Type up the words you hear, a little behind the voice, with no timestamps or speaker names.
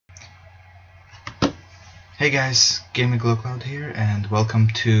Hey guys, Gaming Glow Cloud here, and welcome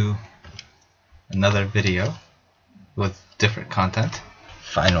to another video with different content.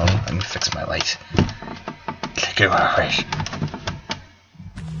 Finally, let me fix my light.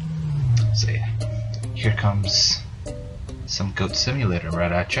 So yeah, here comes some Goat Simulator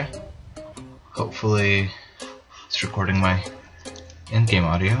right at ya. Hopefully, it's recording my in-game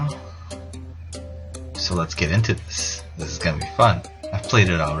audio. So let's get into this. This is gonna be fun. I've played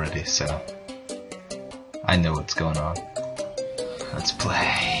it already, so I know what's going on. Let's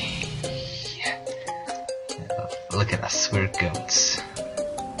play. Look at us, we're goats.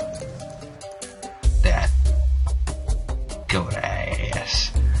 That goat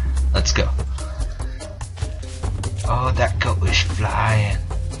ass. Let's go. Oh, that goat is flying.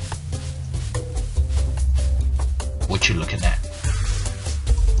 What you looking at?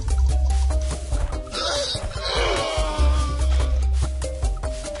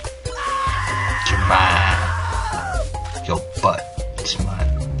 Your butt. It's mine.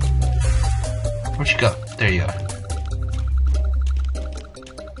 Where'd you go? There you are.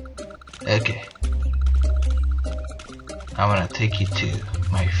 Okay. I'm gonna take you to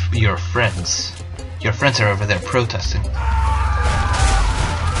your friends. Your friends are over there protesting.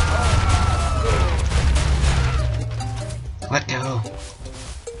 Let go.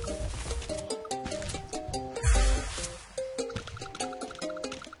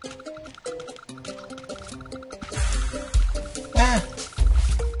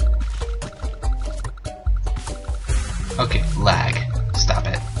 Okay, lag. Stop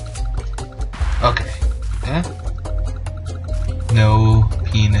it. Okay. No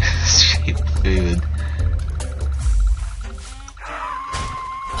penis-shaped food.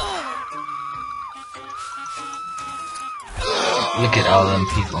 Look at all them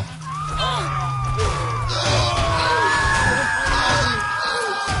people.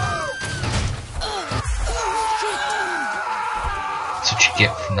 That's what you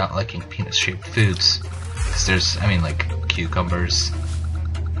get for not liking penis-shaped foods. Because there's, like cucumbers,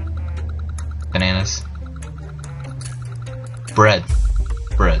 bananas, bread,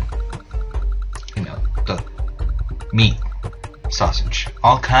 the meat, sausage,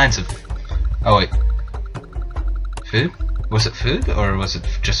 all kinds of. Oh wait, food? Was it food or was it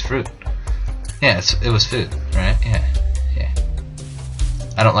just fruit? Yeah, it was food, right? Yeah.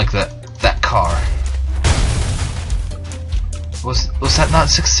 I don't like that car. Was that not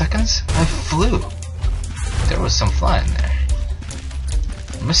 6 seconds? I flew. There was some flying there.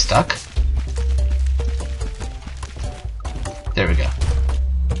 Am I stuck? There we go.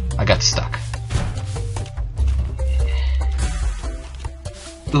 I got stuck.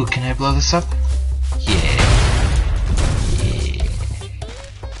 Ooh, can I blow this up? Yeah.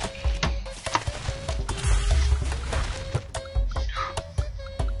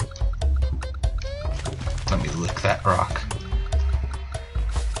 Let me lick that rock.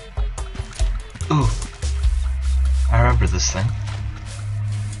 Ooh. I remember this thing.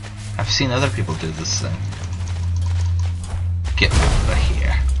 I've seen other people do this thing. Get out of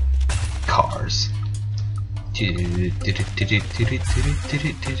here. Cars.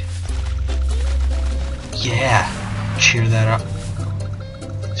 Yeah! Cheer that up.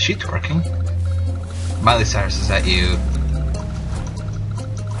 Is she twerking? Miley Cyrus, is that you?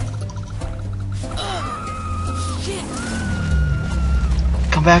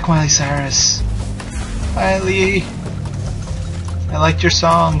 Come back, Miley Cyrus. Miley! I liked your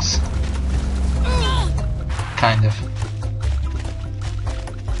songs. Kind of.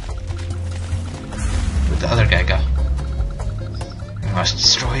 Where'd the other guy go? We must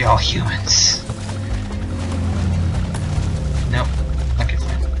destroy all humans. Nope. Okay,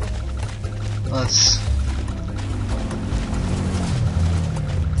 fine. Let's...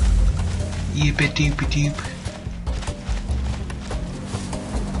 Yeep-a-doop-a-doop.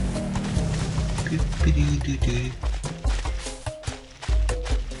 Boop-a-doo-doo-doo.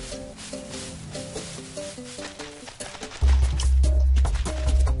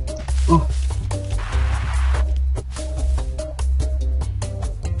 Ooh.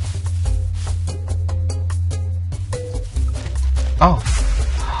 Oh.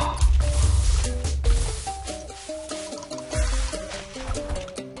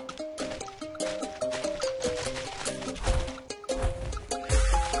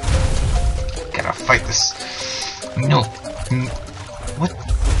 Gotta fight this. No. What?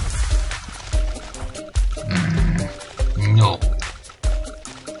 No.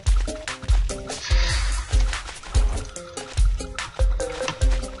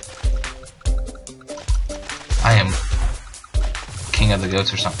 I am king of the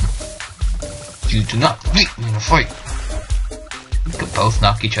goats or something. You do not beat me in a fight. We could both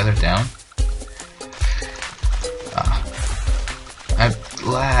knock each other down.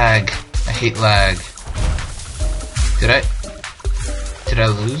 Lag. I hate lag. Did I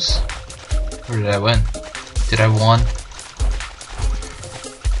lose? Or did I win? Did I won?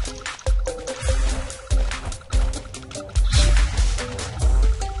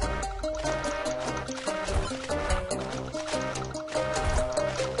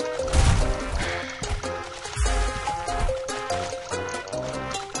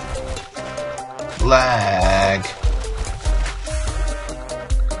 Lag.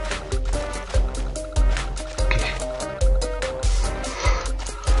 Okay.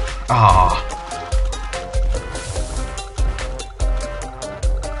 Ah.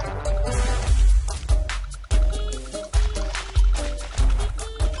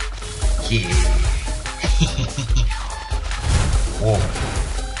 Yeah. Whoa.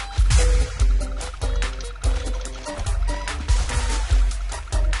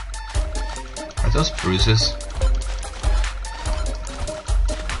 Are those bruises?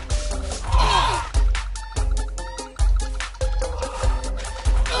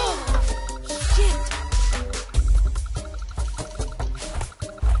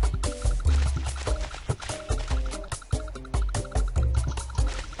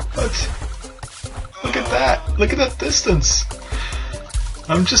 Look at that! Look at that distance!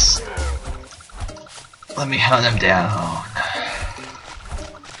 I'm just... Let me hunt him down.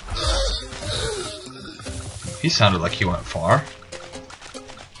 He sounded like he went far.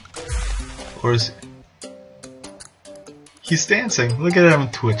 Or is... He's dancing! Look at him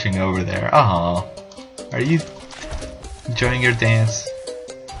twitching over there. Aw. Are you enjoying your dance?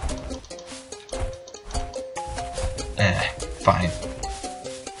 Fine.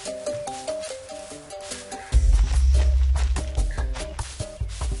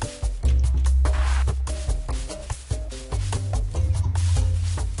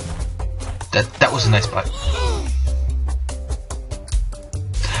 That was a nice bite.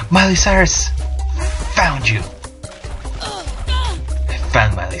 Miley Cyrus! Found you! I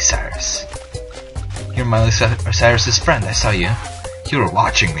found Miley Cyrus. You're Miley Cyrus's friend, I saw you. You were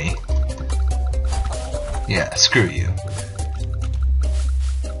watching me. Yeah, screw you.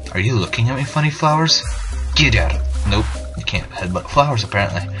 Are you looking at me, funny flowers? Get out. Nope, you can't headbutt flowers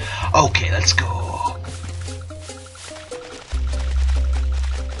apparently. Okay, let's go.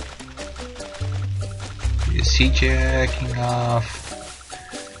 Is he jacking off?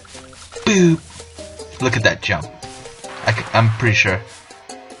 Boop! Look at that jump. I'm pretty sure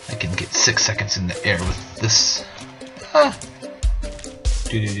I can get 6 seconds in the air with this.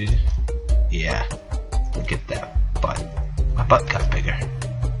 Yeah. Look at that butt. My butt got bigger.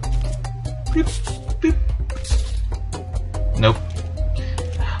 Boop, boop. Nope.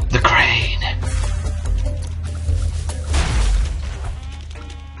 The crane.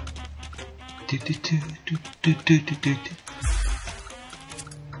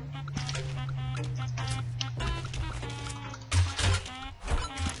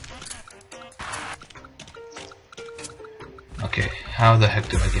 Okay, how the heck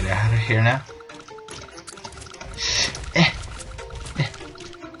do I get out of here now?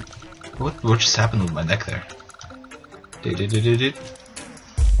 What just happened with my neck there?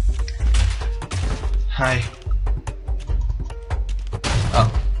 Hi.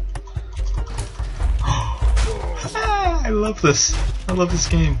 Oh. I love this. I love this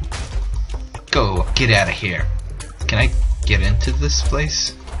game. Go, get out of here. Can I get into this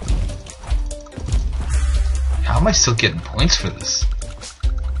place? How am I still getting points for this?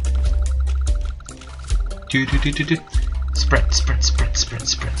 Sprint, sprint, sprint, sprint,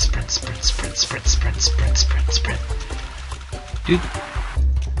 sprint, sprint, sprint, sprint, sprint, sprint, sprint, sprint, sprint. Dude,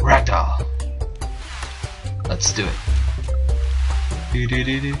 ragdoll. Let's do it.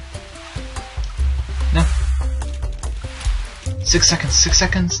 No. 6 seconds, 6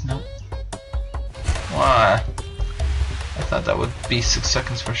 seconds? No. Why? I thought that would be 6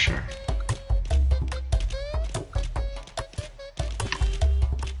 seconds for sure.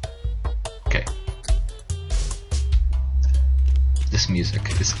 Okay. This music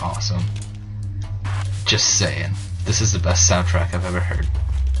is awesome. Just saying. This is the best soundtrack I've ever heard.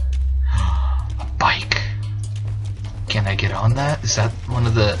 A bike. Can I get on that? Is that one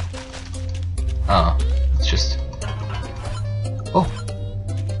of the... Oh, it's just... Oh!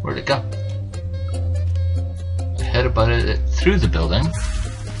 Where'd it go? I headbutted it through the building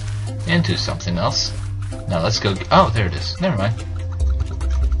into something else. Now let's go... Oh, there it is. Never mind.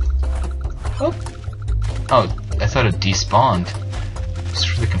 Oh! Oh, I thought it despawned. I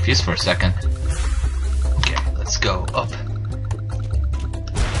was really confused for a second. Okay, let's go up.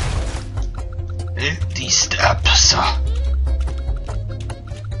 50 steps.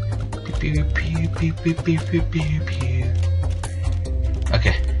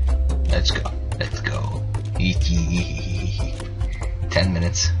 Let's go. Let's go. 10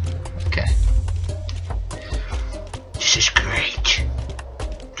 minutes. Okay. This is great.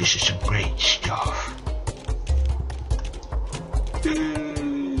 This is some great stuff.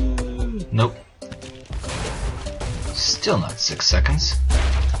 Nope. Still not 6 seconds.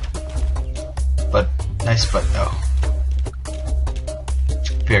 But nice butt though.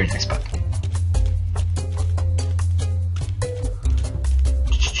 Very nice butt.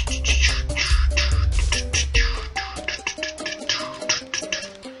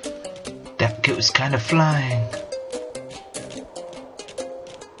 That goat is kind of flying.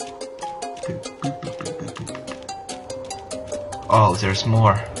 Oh, there's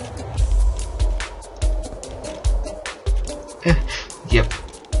more. Yep.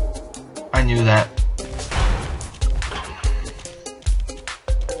 I knew that.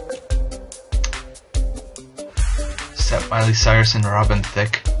 Is that Miley Cyrus and Robin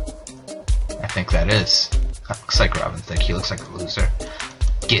Thicke? I think that is. That looks like Robin Thicke. He looks like a loser.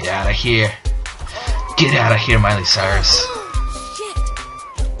 Get out of here. Get out of here, Miley Cyrus.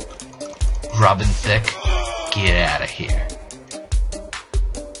 Robin Thicke. Get out of here.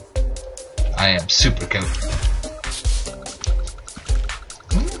 I am super goat.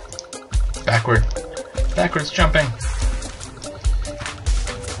 Backwards jumping.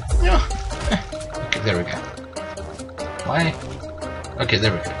 No. Okay, there we go. Why? Okay,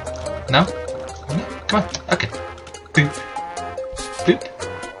 there we go. No? No? Come on. Okay. Boop. Boop.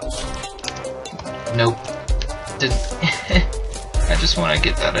 Nope. I just want to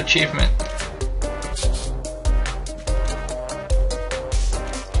get that achievement.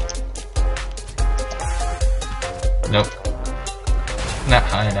 Nope. Not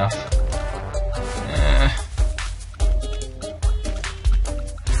high enough.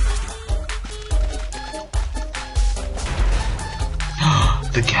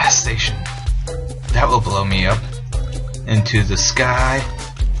 The gas station. That will blow me up into the sky.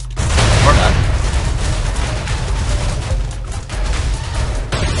 Or not.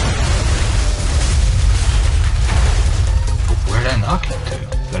 Where did I knock into?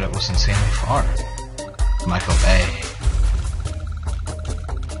 But it was insanely far. Michael Bay.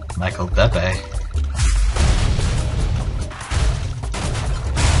 Michael Bebe.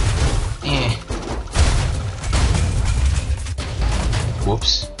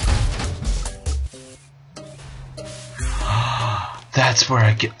 Whoops. That's where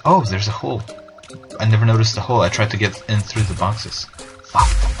I get. Oh, there's a hole. I never noticed the hole. I tried to get in through the boxes. Fuck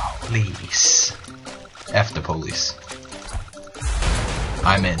the police. F the police.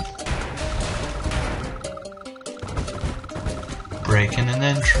 I'm in. Breaking an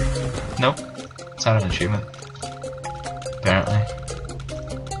entry. Nope. It's not an achievement. Apparently.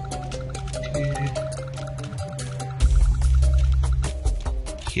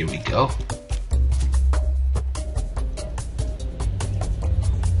 Here we go.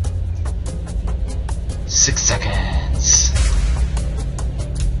 Six seconds.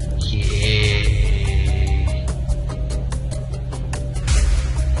 Yeah.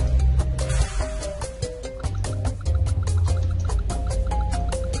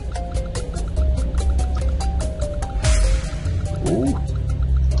 Ooh.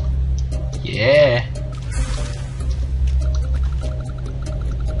 Yeah.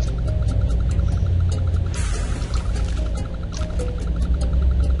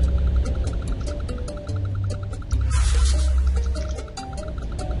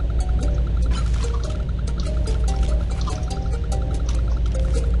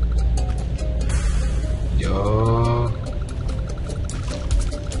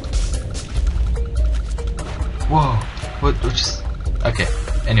 Whoa, what just... Okay,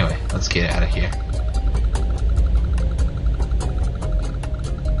 anyway, let's get out of here.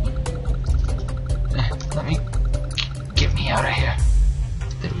 Let me... Get me out of here.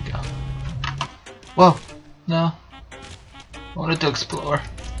 There we go. Whoa, no. I wanted to explore.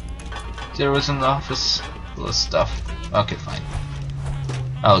 There was an office full of stuff. Okay, fine.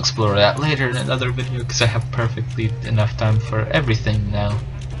 I'll explore that later in another video because I have perfectly enough time for everything now.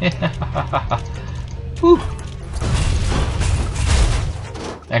 Woo!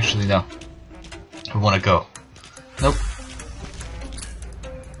 Actually, no. I want to go. Nope.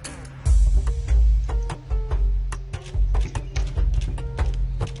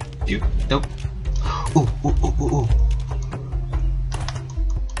 You? Nope. Ooh, ooh, ooh, ooh, ooh.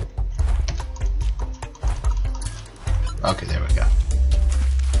 Okay, there we go.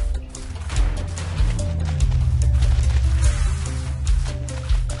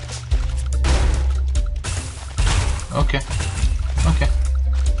 Okay. Okay.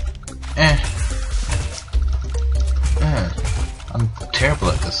 I'm terrible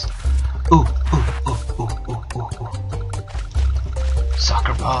at this.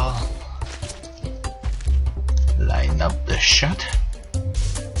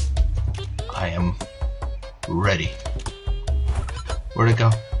 ready. Where'd it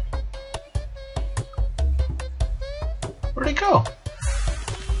go? Where'd it go?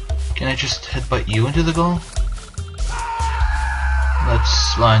 Can I just headbutt you into the goal?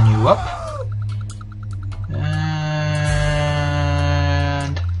 Let's line you up. And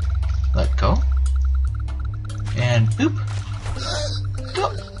let go. And boop.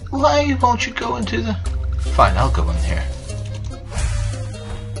 Why won't you go into the... Fine, I'll go in here.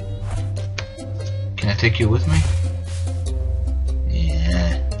 Can I take you with me?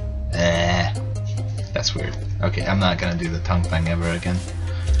 Yeah. That's weird. Okay, I'm not gonna do the tongue thing ever again.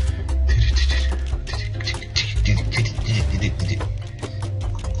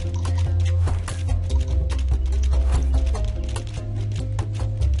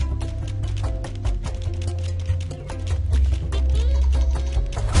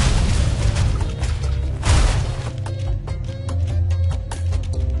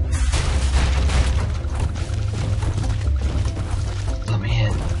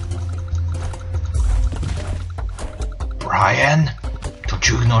 Brian, don't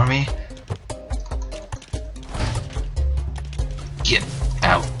you ignore me. Get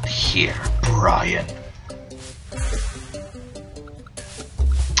out here, Brian.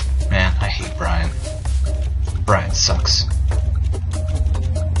 Man, I hate Brian. Brian sucks.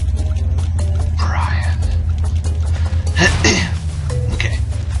 Brian. Okay.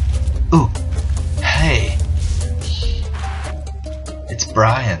 Ooh. Hey. It's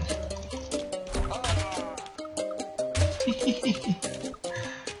Brian.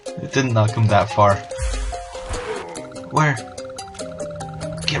 It didn't knock him that far. Where?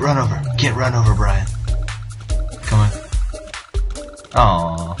 Get run over, Brian. Come on.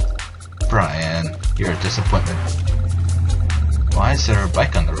 Aww. Brian, you're a disappointment. Why is there a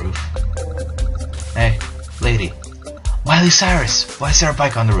bike on the roof? Hey, lady. Miley Cyrus, why is there a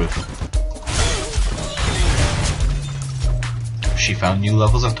bike on the roof? She found new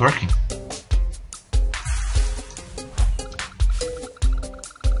levels of twerking.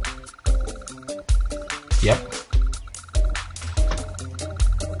 Yep.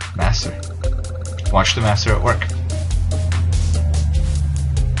 Master. Watch the master at work.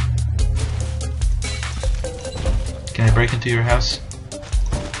 Can I break into your house?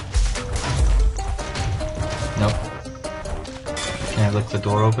 Nope. Can I lick the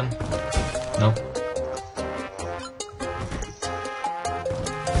door open? Nope.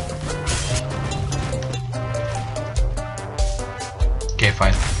 Okay,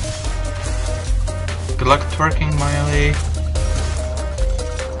 fine. Good luck twerking, Miley.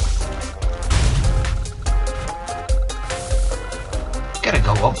 Gotta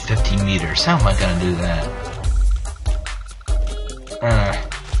go up 50 meters. How am I gonna do that?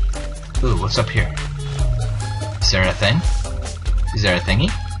 Ooh, what's up here? Is there a thing? Is there a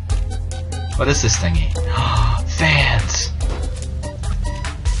thingy? What is this thingy? Fans!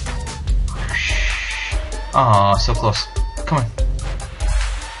 Aw, so close. Come on.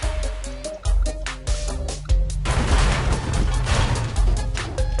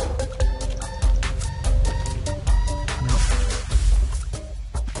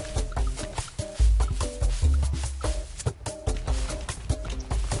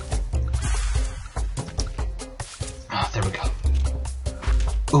 There we go.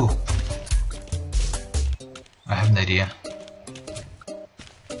 Ooh. I have an idea.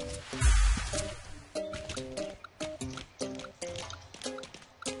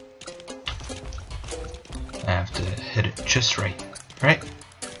 I have to hit it just right. Right?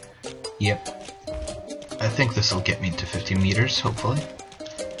 Yep. I think this will get me to 50 meters, hopefully.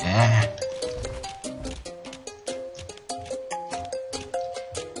 Ah.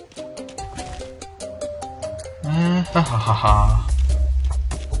 Ha ha ha ha.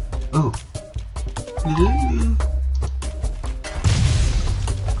 Ooh. Ooh.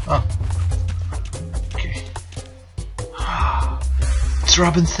 Oh. Okay. It's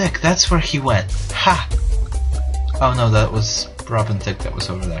Robin Thicke. That's where he went. Ha! Oh no, that was Robin Thicke that was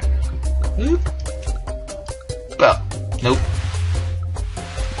over there. Oop. Well, nope.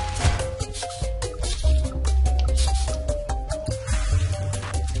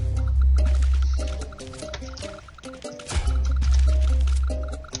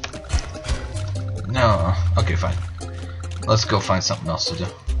 No. Okay, fine. Let's go find something else to do.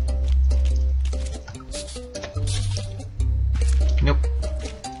 Nope.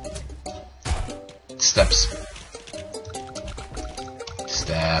 Steps.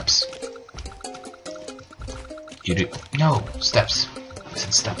 Steps. You do. No! Steps. I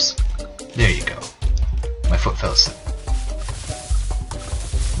said steps. There you go. My foot fell asleep.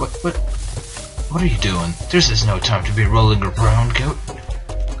 What are you doing? This is no time to be rolling around, goat.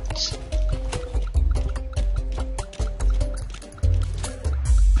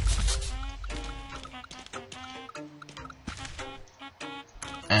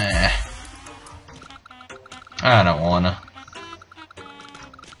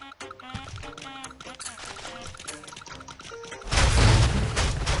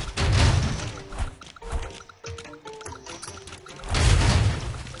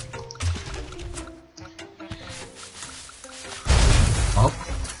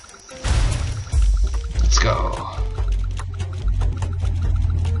 go.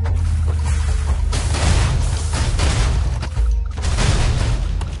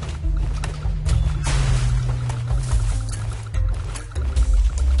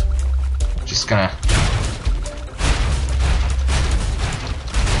 Just gonna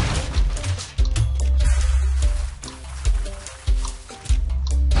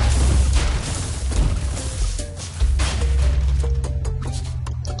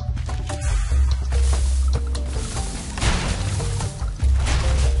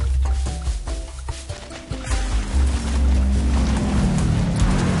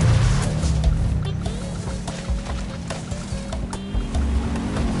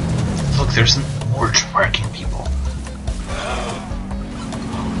there's some more twerking people.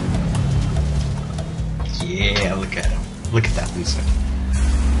 Yeah, look at him. Look at that loser.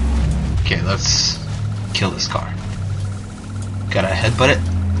 Okay, let's kill this car. Gotta headbutt it?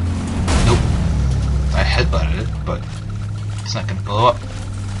 Nope. I headbutted it, but it's not gonna blow up.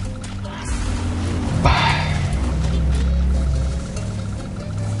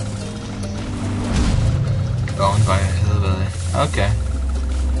 Going by a hillbilly. Okay.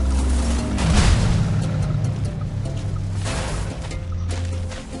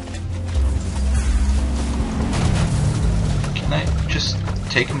 Just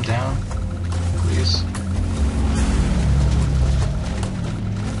take him down, please.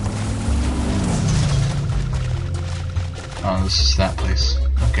 Oh, this is that place.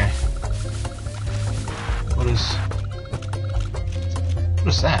 Okay. What is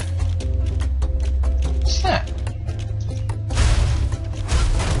that? What's that?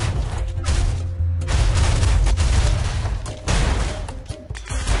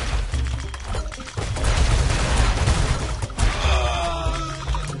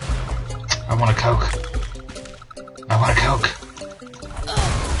 I want a Coke. I want a Coke.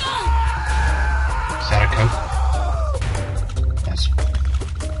 Is that a Coke? Yes.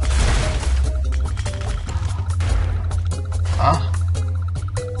 Huh?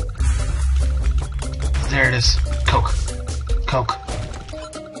 There it is. Coke. Coke.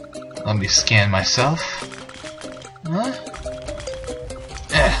 Let me scan myself. Huh?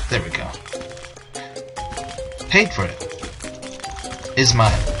 Yeah, there we go. Paid for it. Is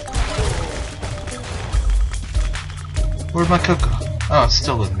mine. Where'd my Coke go? Oh, it's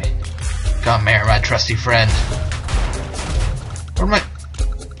still with me. Come here, my trusty friend. Where'd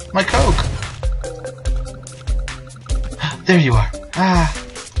my Coke? There you are. Ah.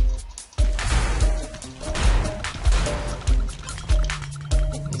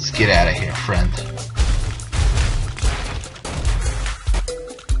 Let's get out of here, friend.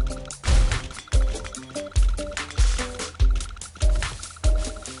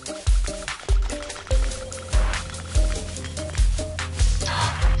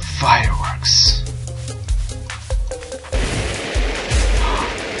 Fireworks.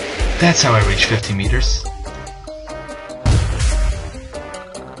 That's how I reach 50 meters.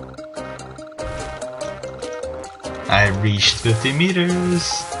 I reached 50 meters.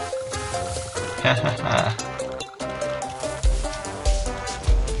 Ha ha ha.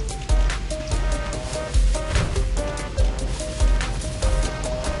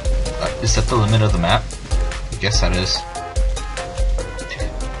 Is that the limit of the map? I guess that is.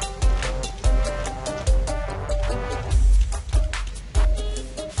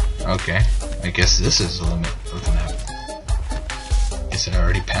 Okay, I guess this is the limit of the map. Guess I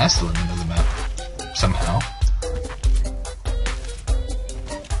already passed the limit of the map. Somehow.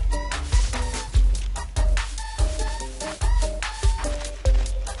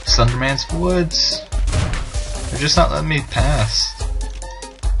 Slenderman's Woods. They're just not letting me pass.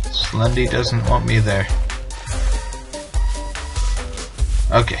 Slendy doesn't want me there.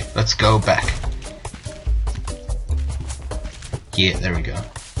 Okay, let's go back. Yeah, there we go.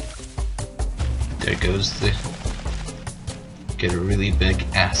 There goes the... Get a really big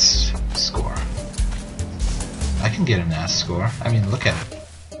ass score. I can get an ass score. I mean, look at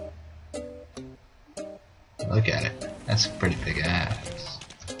it. Look at it. That's a pretty big ass.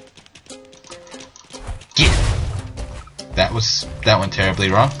 Yeah! That went terribly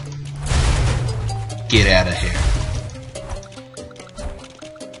wrong. Get out of here.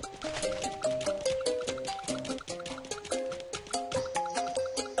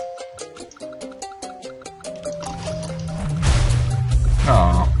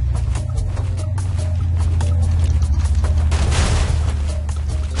 Aww.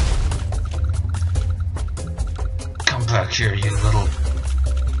 Come back here, you little...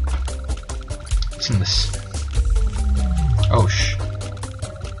 What's in this? Oh,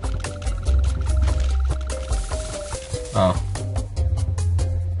 Oh.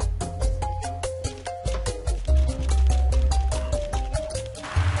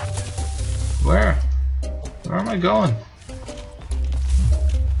 I going?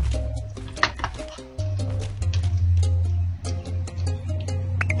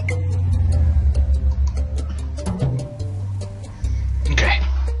 Okay.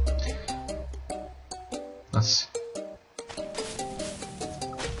 That's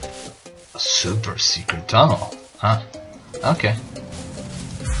a super secret tunnel, huh? Okay.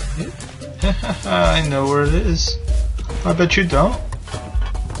 I know where it is. I bet you don't.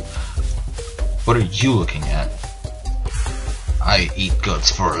 What are you looking at? I eat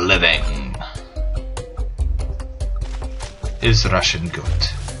goats for a living. Is Russian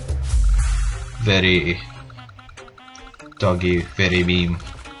goat. Very doggy, very meme.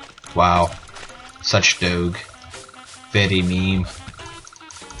 Wow. Such dog. Very meme.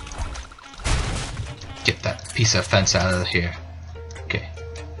 Get that piece of fence out of here. Okay.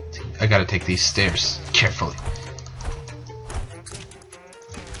 I gotta take these stairs carefully.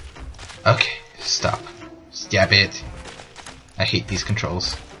 Okay, stop. Stab it. I hate these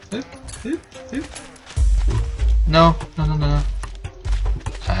controls. No, no, no, no.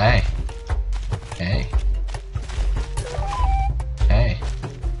 Hey. Hey. Hey.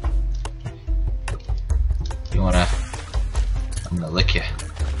 You wanna... I'm gonna lick you.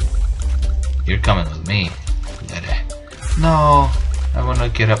 You're coming with me. No. I wanna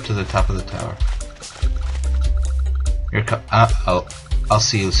get up to the top of the tower. You're I'll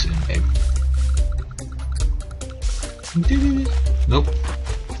see you soon, babe. Nope.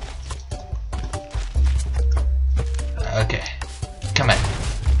 Okay. Come on.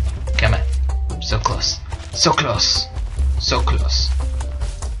 Come on. So close. So close. So close.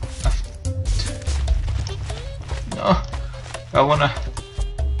 No. I wanna...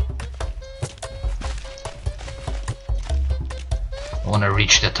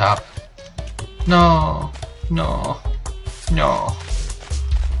 reach the top. No. No. No.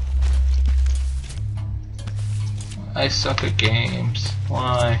 I suck at games.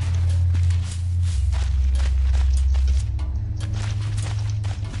 Why?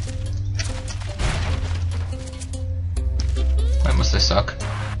 Why must I suck?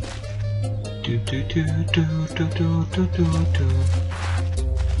 Do do do do do do do do do.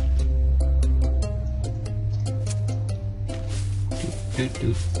 Do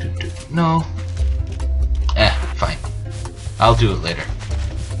do do do. No. Fine. I'll do it later.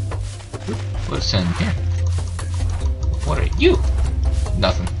 What's in here? What are you?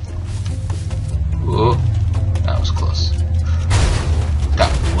 Nothing. Whoa. That was close.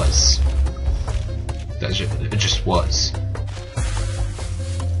 That was. It just was.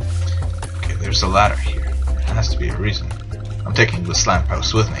 Okay, there's a ladder here. There has to be a reason. I'm taking the slant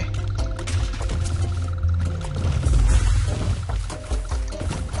post with me.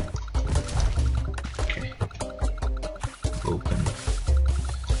 Okay.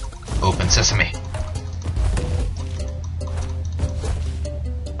 Open sesame.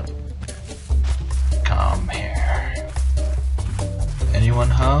 Come here. Anyone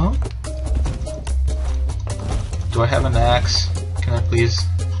home? Do I have an axe? Can I please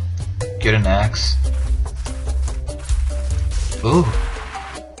get an axe? Ooh.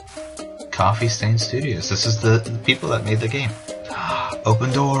 Coffee Stain Studios. This is the people that made the game.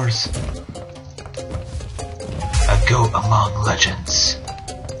 Open doors. A goat among legends.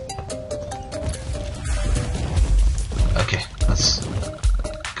 Okay, let's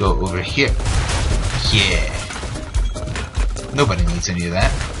go over here. Yeah. Nobody needs any of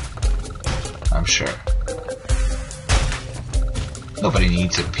that. I'm sure. Nobody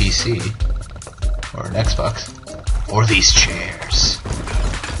needs a PC. Or an Xbox. Or these chairs.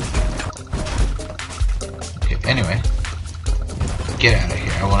 Okay, anyway. Get out of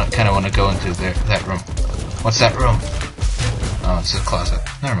here. I kinda wanna go into that room. What's that room? Oh, it's a closet.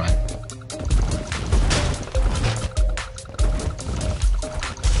 Never mind.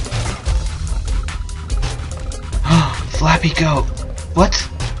 Flappy goat. What?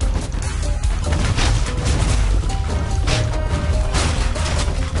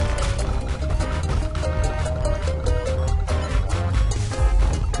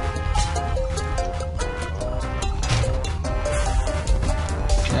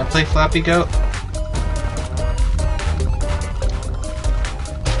 Can I play Flappy Goat?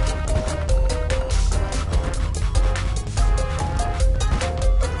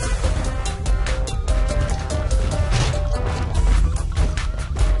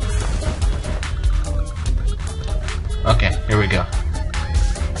 Okay, here we go.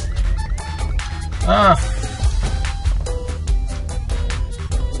 Ah!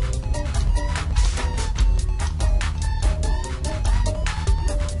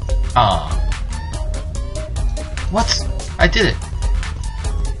 Ah. What? I did it.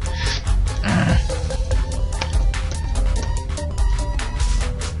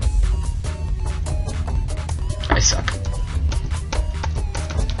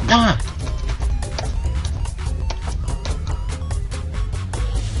 Ah!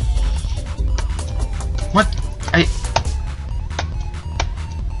 What?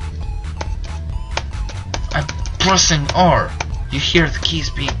 I'm pressing R. You hear the keys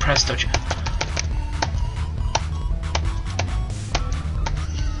being pressed, don't you?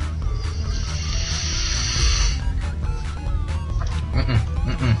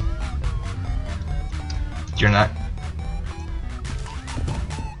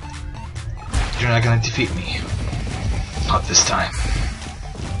 You're not gonna defeat me. Not this time.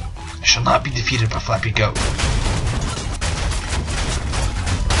 I shall not be defeated by Flappy Goat.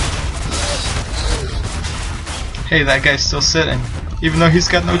 Hey, that guy's still sitting, even though he's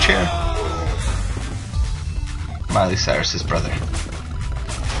got no chair. Miley Cyrus's brother.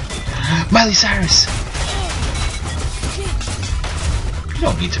 Miley Cyrus! You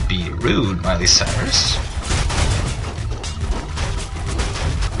don't need to be rude, Miley Cyrus.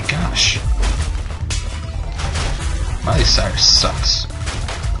 Gosh. Miley Cyrus sucks.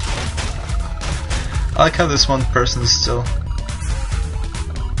 I like how this one person is still...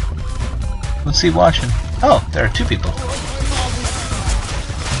 What's he watching? Oh, there are two people.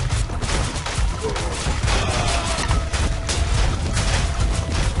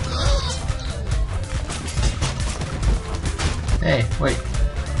 Hey, wait.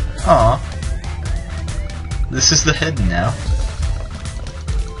 Aw. This is the hidden now.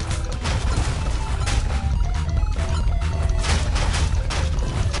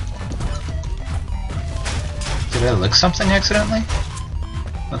 Did I lick something accidentally?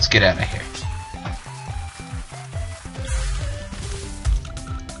 Let's get out of here.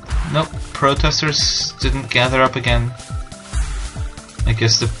 Nope, protesters didn't gather up again. I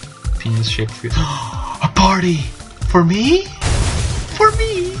guess the penis-shaped food. A party! For me? For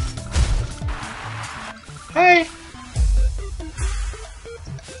me! Hey!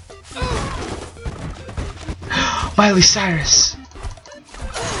 Miley Cyrus!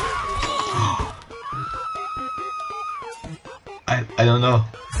 I don't know.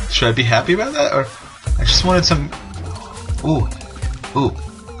 Should I be happy about that, or I just wanted some... Ooh. Ooh.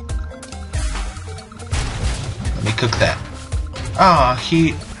 Let me cook that. Ah,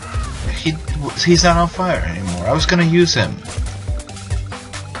 he's not on fire anymore. I was gonna use him.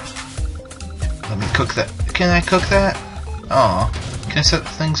 Let me cook that. Can I cook that? Aw. Can I set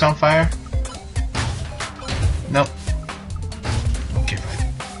things on fire? Nope. Okay,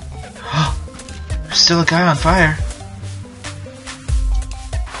 fine. There's still a guy on fire.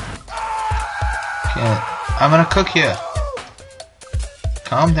 I'm gonna cook you.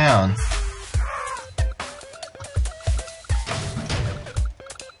 Calm down.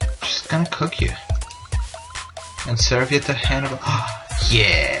 Just gonna cook you. And serve you at the hand of...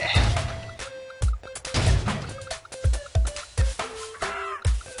 Yeah!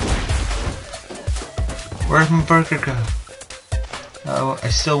 Where'd my burger go? Oh, I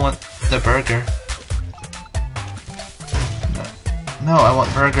still want the burger. No, I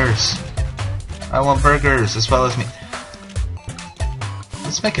want burgers. I want burgers as well as meat.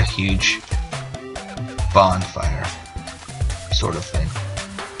 Let's make a huge bonfire sort of thing.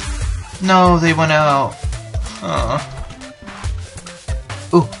 No, they went out.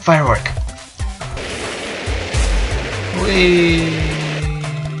 Ooh, firework. Whee!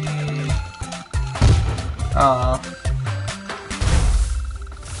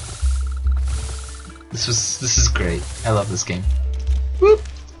 This is great. I love this game. Whoop!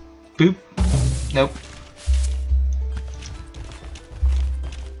 Boop. Nope.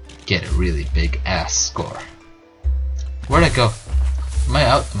 Get a really big ass score. Where'd I go? Am I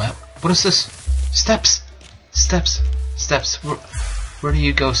out the map? What is this? Steps! Steps! Steps! Where do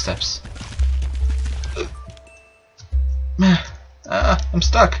you go, Steps? I'm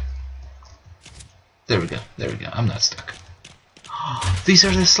stuck. There we go. There we go. I'm not stuck. These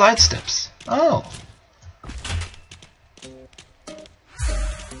are the slide steps. Oh.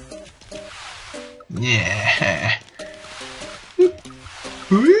 Yeah.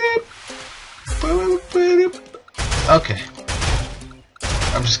 Okay.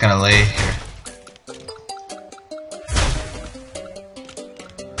 I'm just gonna lay here.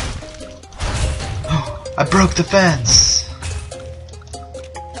 Oh, I broke the fence.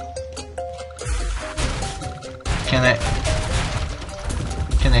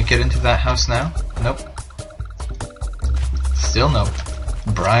 Can I get into that house now? Nope. Still nope.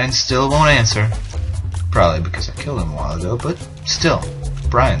 Brian still won't answer. Probably because I killed him a while ago, but still,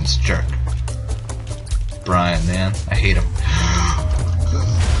 Brian's a jerk. Brian, man, I hate him.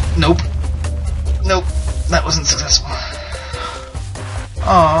 Nope. Nope, that wasn't successful.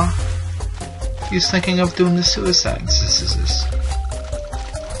 Aw. He's thinking of doing the suicide.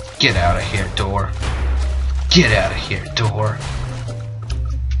 Get out of here, door. Get out of here, door.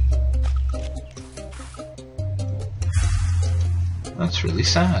 That's really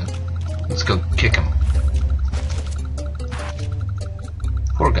sad. Let's go kick him.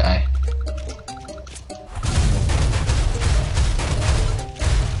 Poor guy.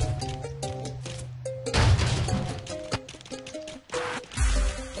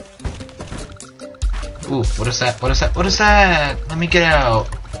 Ooh, what is that? What is that? What is that? Let me get out.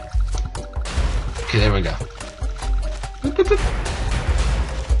 Okay, there we go. Boop, boop, boop.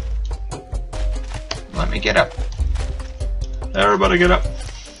 Let me get up. Everybody get up.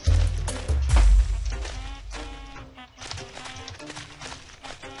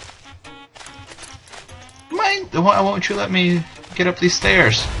 Why won't you let me get up these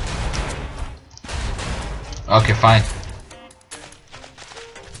stairs? Okay, fine.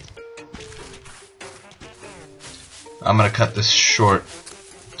 I'm gonna cut this short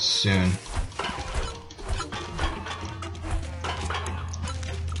soon.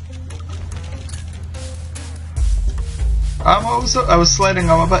 I was sliding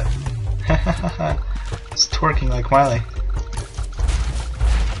on my butt. It's twerking like Miley.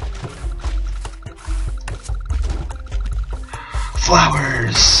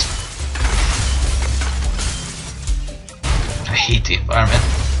 Flowers! I hate the environment.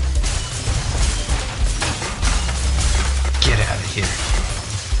 Get out of here.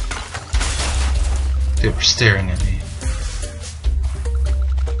 They were staring at me.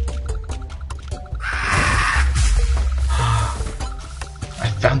 I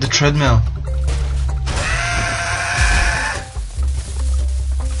found the treadmill.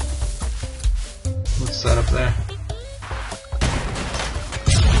 What's that up there?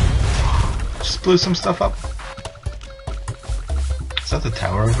 Just blew some stuff up. Is that the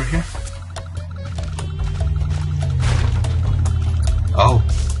tower over here? Oh.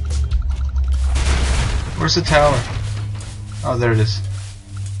 Where's the tower? Oh, there it is.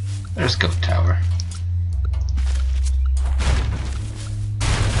 There's Goat Tower.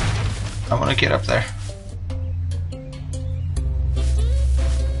 I want to get up there.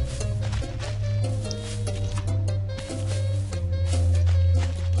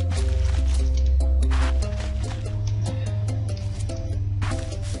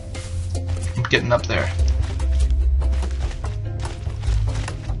 I'm getting up there.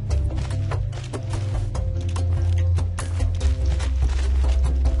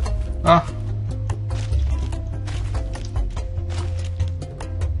 Oh.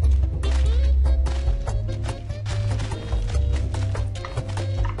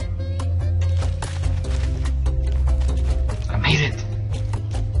 I made it.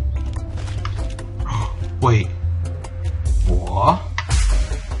 Wait. What?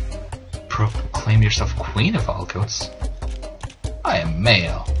 Proclaim yourself queen of all goats. I am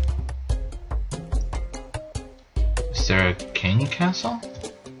male. Is there a king castle?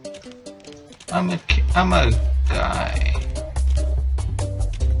 I'm a guy.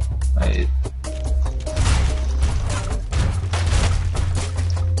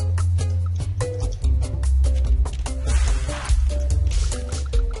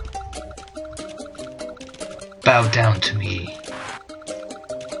 Bow down to me.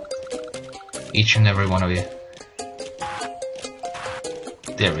 Each and every one of you.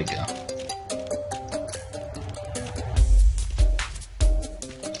 There we go.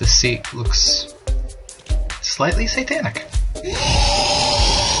 The seat looks slightly satanic.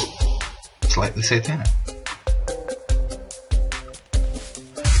 Slightly satanic.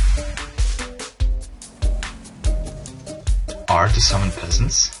 R to summon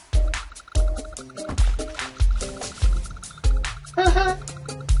peasants.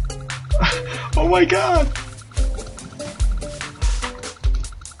 Oh my god!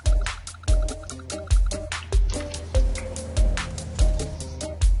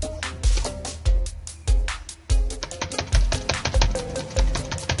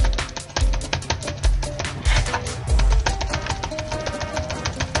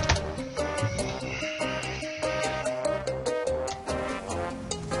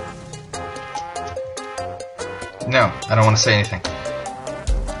 No, I don't want to say anything.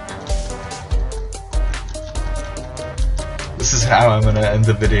 This is how I'm gonna end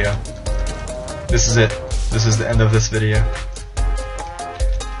the video. This is it. This is the end of this video.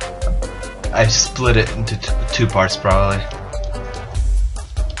 I split it into two parts probably.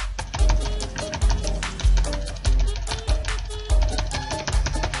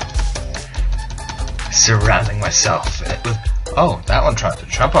 Surrounding myself with... Oh, that one tried to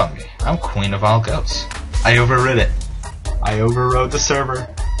jump on me. I'm queen of all goats. I overrid it. I overrode the server.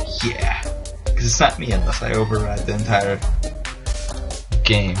 Yeah. Because it's not me unless I override the entire game.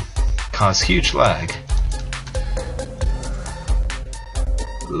 game cause huge lag.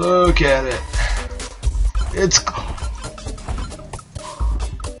 Look at it. It's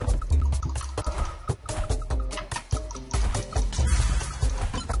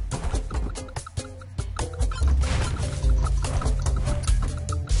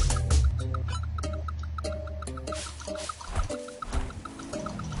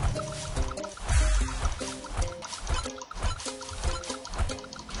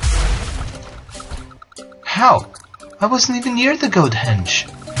How? I wasn't even near the goat henge.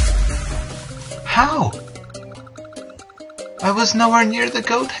 How? I was nowhere near the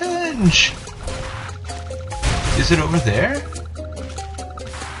goat henge. Is it over there?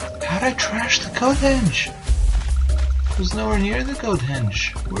 How'd I trash the goat henge? I was nowhere near the goat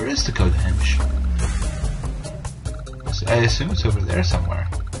henge. Where is the goat henge? I assume it's over there somewhere.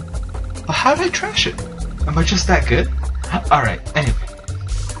 But how did I trash it? Am I just that good? Alright, anyway.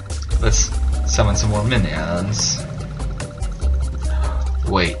 Let's summon some more minions.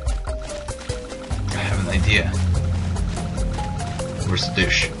 Wait. I have an idea. Where's the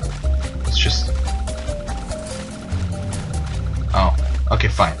dish? It's just... Oh, okay,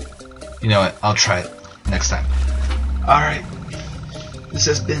 fine. You know what? I'll try it next time. Alright. This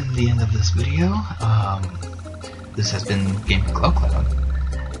has been the end of this video. This has been Gaming Glow Cloud.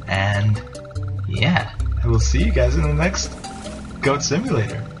 And yeah, I will see you guys in the next Goat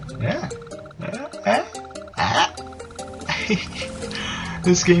Simulator. Yeah.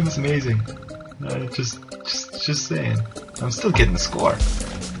 This game is amazing. Just saying. I'm still getting the score.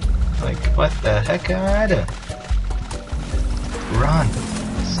 Like, what the heck am I doing? Run.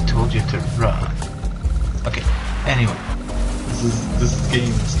 Just told you to run. Okay. Anyway, this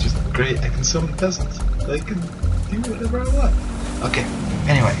game is just great. I can summon peasants. I can do whatever I want. Okay.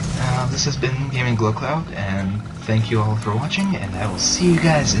 Anyway, this has been Gaming Glow Cloud, and thank you all for watching, and I will see you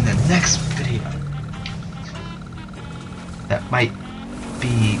guys in the next video. That might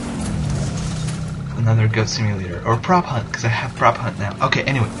be another Goat Simulator, or Prop Hunt, because I have Prop Hunt now. Okay,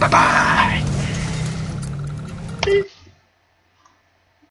 anyway, bye-bye!